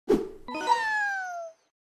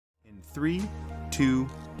3, 2,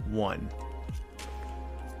 1.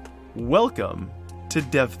 Welcome to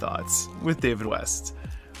Dev Thoughts with David West,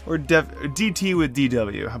 or DT with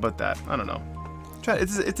DW. How about that? I don't know.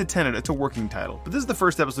 It's a working title, but this is the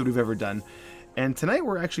first episode we've ever done, and tonight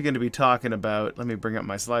we're actually going to be talking about. Let me bring up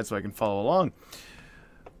my slides so I can follow along.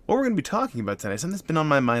 What we're going to be talking about tonight, something that's been on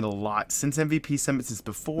my mind a lot since MVP Summit, since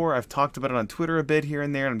before. I've talked about it on Twitter a bit here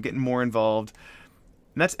and there, and I'm getting more involved,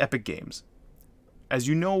 and that's Epic Games. As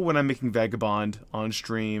you know, when I'm making Vagabond on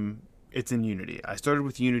stream, it's in Unity. I started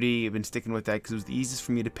with Unity. I've been sticking with that because it was the easiest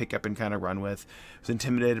for me to pick up and kind of run with. I was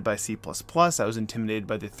intimidated by C++. I was intimidated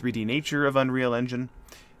by the 3D nature of Unreal Engine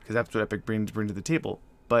because that's what Epic brings to the table.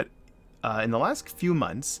 But in the last few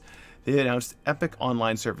months, they announced Epic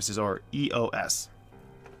Online Services, or EOS.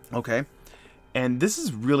 Okay? And this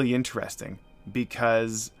is really interesting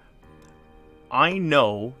because I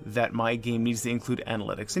know that my game needs to include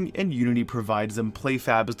analytics, and Unity provides them.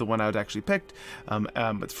 PlayFab is the one I would actually picked.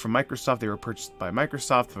 It's from Microsoft. They were purchased by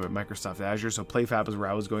Microsoft, Microsoft Azure, so PlayFab is where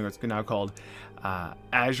I was going. It's now called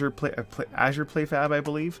Azure PlayFab, I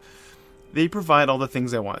believe. They provide all the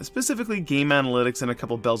things I want, specifically game analytics and a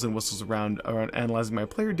couple bells and whistles around analyzing my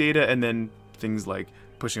player data, and then things like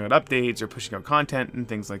pushing out updates or pushing out content and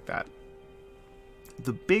things like that.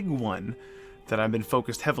 The big one that I've been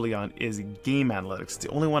focused heavily on is game analytics. It's the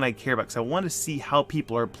only one I care about because I want to see how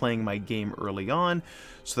people are playing my game early on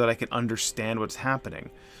so that I can understand what's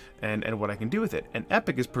happening and what I can do with it. And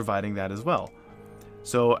Epic is providing that as well.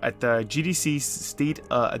 So at the GDC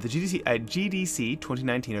at GDC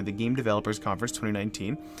 2019, or the Game Developers Conference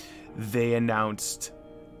 2019, they announced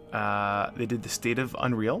they did the State of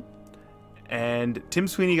Unreal, and Tim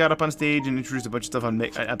Sweeney got up on stage and introduced a bunch of stuff on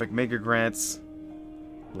Epic Mega Grants.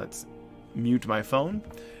 Let's mute my phone.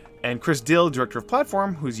 And Chris Dill, director of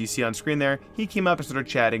platform, who's you see on screen there, he came up and started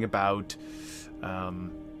chatting about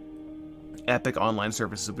Epic Online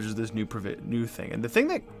Services, which is this new thing. And the thing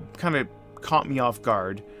that kind of caught me off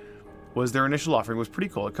guard was their initial offering was pretty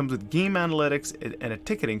cool. It comes with game analytics and a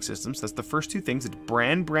ticketing system. So that's the first two things. It's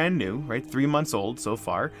brand new, right? 3 months old so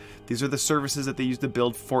far. These are the services that they use to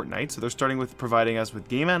build Fortnite. So they're starting with providing us with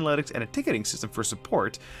game analytics and a ticketing system for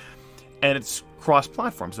support. And it's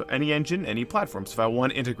cross-platform, so any engine, any platform. So if I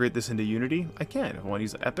want to integrate this into Unity, I can. If I want to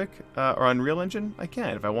use Epic or Unreal Engine, I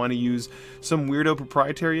can. If I want to use some weirdo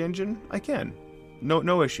proprietary engine, I can.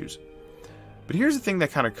 No issues. But here's the thing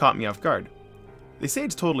that kind of caught me off guard. They say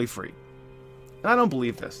it's totally free. And I don't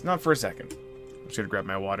believe this. Not for a second. I'm just going to grab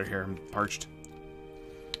my water here. I'm parched.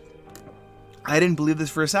 I didn't believe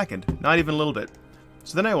this for a second. Not even a little bit.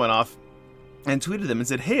 So then I went off and tweeted them and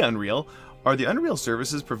said, hey, Unreal, are the Unreal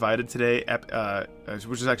services provided today,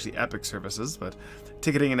 which is actually Epic services, but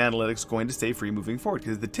ticketing and analytics going to stay free moving forward?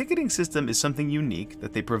 Because the ticketing system is something unique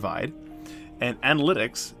that they provide, and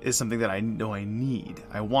analytics is something that I know I need.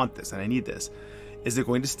 I want this, and I need this. Is it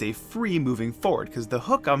going to stay free moving forward? Because the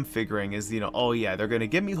hook I'm figuring is, oh yeah, they're going to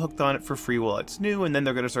get me hooked on it for free while it's new, and then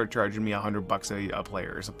they're going to start charging me $100 a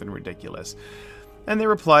player or something ridiculous. And they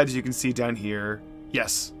replied, as you can see down here,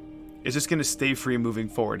 yes. It's just going to stay free moving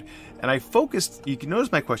forward. And I focused, you can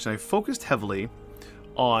notice my question, I focused heavily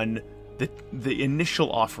on the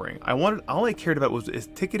initial offering. All I cared about was, is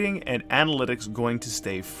ticketing and analytics going to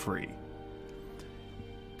stay free?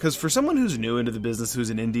 Because for someone who's new into the business, who's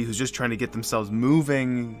an indie, who's just trying to get themselves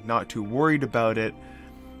moving, not too worried about it,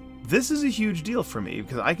 this is a huge deal for me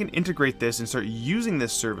because I can integrate this and start using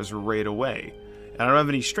this service right away. And I don't have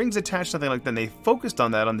any strings attached, nothing like that. And they focused on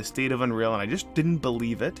that on the State of Unreal, and I just didn't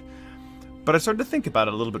believe it. But I started to think about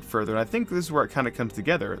it a little bit further, and I think this is where it kind of comes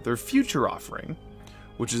together. Their future offering,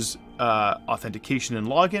 which is authentication and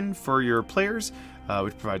login for your players,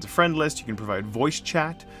 which provides a friend list. You can provide voice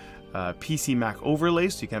chat, PC Mac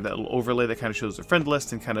overlays, so you can have that little overlay that kind of shows the friend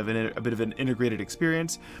list and kind of a bit of an integrated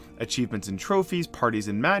experience. Achievements and trophies, parties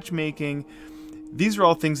and matchmaking. These are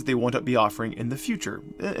all things that they want to be offering in the future.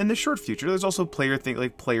 In the short future, there's also player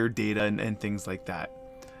data and things like that.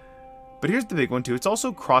 But here's the big one too. It's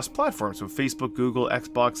also cross-platform. So Facebook, Google,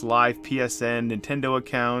 Xbox Live, PSN, Nintendo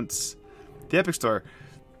accounts, the Epic Store.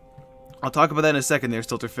 I'll talk about that in a second there,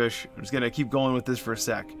 Stilterfish. I'm just going to keep going with this for a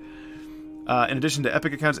sec. In addition to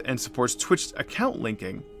Epic accounts, and supports Twitch account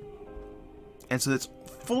linking. And so it's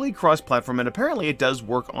fully cross-platform, and apparently it does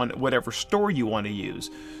work on whatever store you want to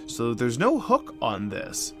use. So there's no hook on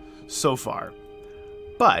this so far.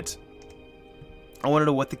 But I want to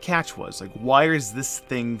know what the catch was. Like, why is this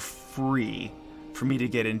thing free for me to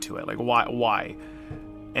get into it? Like, why?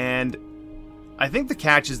 And I think the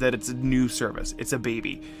catch is that it's a new service. It's a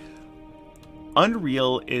baby.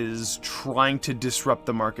 Unreal is trying to disrupt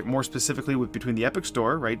the market, more specifically between the Epic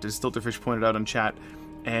Store, right, as Stilterfish pointed out on chat,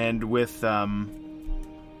 And with their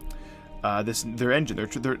engine,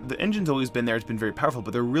 the engine's always been there. It's been very powerful,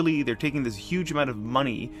 but they're taking this huge amount of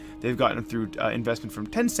money they've gotten through investment from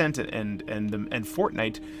Tencent and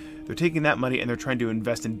Fortnite. They're taking that money and they're trying to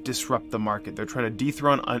invest and disrupt the market. They're trying to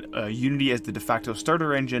dethrone Unity as the de facto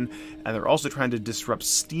starter engine, and they're also trying to disrupt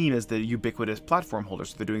Steam as the ubiquitous platform holder.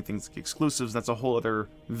 So they're doing things like exclusives. That's a whole other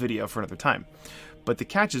video for another time. But the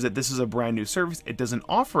catch is that this is a brand new service. It doesn't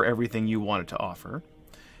offer everything you want it to offer.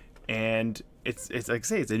 And it's like I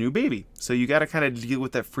say, it's a new baby. So you got to kind of deal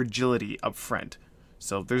with that fragility up front.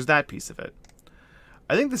 So there's that piece of it.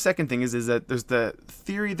 I think the second thing is that there's the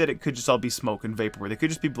theory that it could just all be smoke and vapor. They could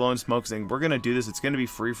just be blowing smoke saying, we're going to do this, it's going to be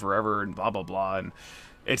free forever, and blah, blah, blah. And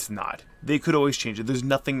it's not. They could always change it. There's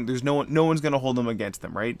nothing, no one's going to hold them against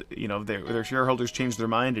them, right? You know, their shareholders change their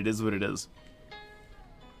mind, it is what it is.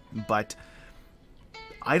 But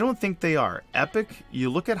I don't think they are. Epic, you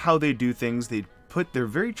look at how they do things, they're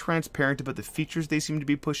very transparent about the features they seem to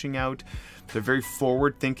be pushing out. They're very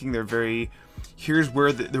forward thinking. They're very, here's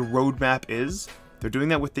where the roadmap is. They're doing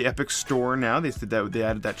that with the Epic Store now. They said that they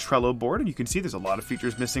added that Trello board, and you can see there's a lot of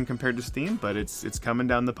features missing compared to Steam, but it's coming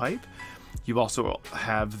down the pipe. You also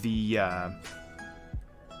have the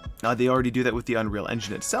they already do that with the Unreal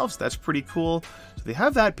Engine itself, so that's pretty cool. So they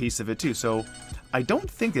have that piece of it too. So I don't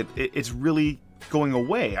think it's really going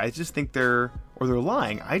away. I just think they're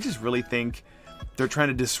lying. I just really think they're trying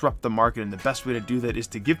to disrupt the market, and the best way to do that is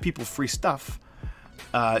to give people free stuff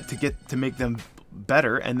to make them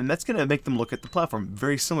better, and then that's going to make them look at the platform,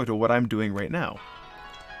 very similar to what I'm doing right now.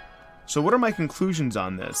 So what are my conclusions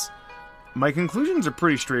on this? My conclusions are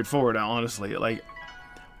pretty straightforward, honestly. Like,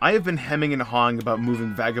 I have been hemming and hawing about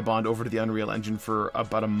moving Vagabond over to the Unreal Engine for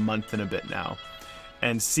about a month and a bit now,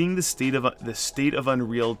 and seeing the State of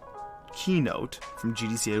Unreal keynote from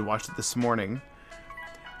GDC, I watched it this morning.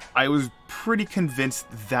 I was pretty convinced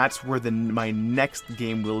that's where my next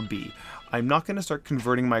game will be. I'm not going to start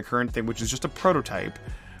converting my current thing, which is just a prototype,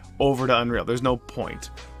 over to Unreal. There's no point.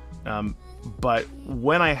 But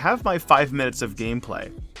when I have my 5 minutes of gameplay,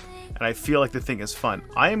 and I feel like the thing is fun,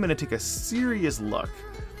 I am going to take a serious look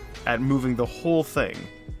at moving the whole thing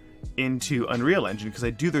into Unreal Engine, because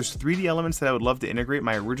there's 3D elements that I would love to integrate.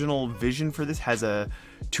 My original vision for this has a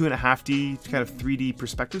 2.5D kind of 3D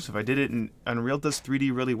perspective, so if I did it in Unreal, it does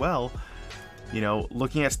 3D really well. You know,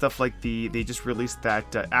 looking at stuff like they just released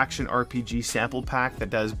that action RPG sample pack that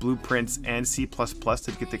does blueprints and C++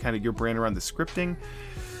 to get the kind of your brain around the scripting.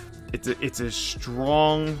 It's a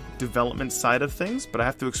strong development side of things, but I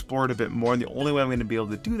have to explore it a bit more, and the only way I'm going to be able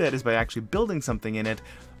to do that is by actually building something in it.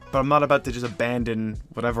 But I'm not about to just abandon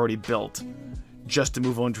what I've already built just to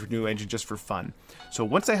move on to a new engine just for fun. So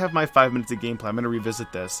once I have my 5 minutes of gameplay, I'm going to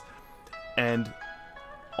revisit this, and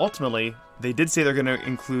ultimately, they did say they're going to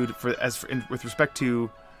include, with respect to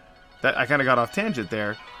that, I kind of got off tangent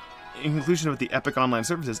there. In conclusion with the Epic Online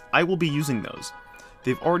services, I will be using those.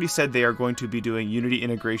 They've already said they are going to be doing Unity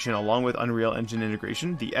integration along with Unreal Engine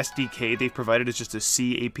integration. The SDK they've provided is just a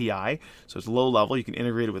C API, so it's low level. You can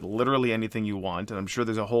integrate it with literally anything you want, and I'm sure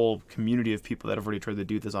there's a whole community of people that have already tried to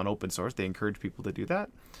do this on open source. They encourage people to do that.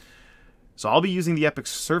 So I'll be using the Epic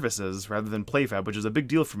services rather than PlayFab, which is a big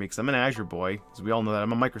deal for me because I'm an Azure boy, as we all know that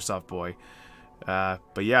I'm a Microsoft boy.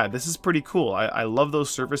 But yeah, this is pretty cool. I love those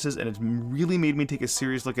services, and it's really made me take a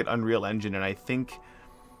serious look at Unreal Engine, and I think,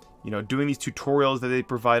 you know, doing these tutorials that they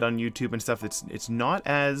provide on YouTube and stuff, it's not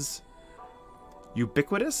as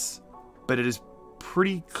ubiquitous, but it is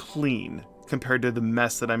pretty clean compared to the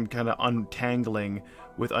mess that I'm kind of untangling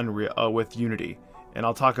with with Unity. And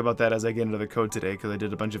I'll talk about that as I get into the code today, because I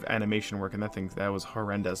did a bunch of animation work, and that was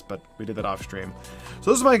horrendous, but we did that off stream.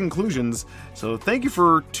 So those are my conclusions. So thank you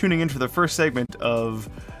for tuning in for the first segment of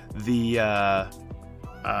the,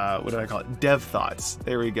 what did I call it? Dev Thoughts.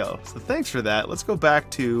 There we go. So thanks for that. Let's go back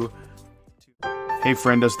to... Hey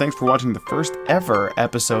friendos, thanks for watching the first ever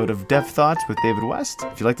episode of Dev Thoughts with David West.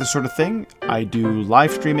 If you like this sort of thing, I do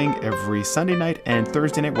live streaming every Sunday night and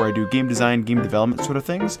Thursday night where I do game design, game development sort of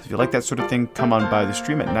things. If you like that sort of thing, come on by the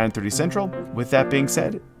stream at 9:30 Central. With that being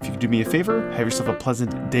said, if you could do me a favor, have yourself a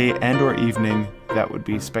pleasant day and or evening, that would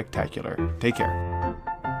be spectacular. Take care.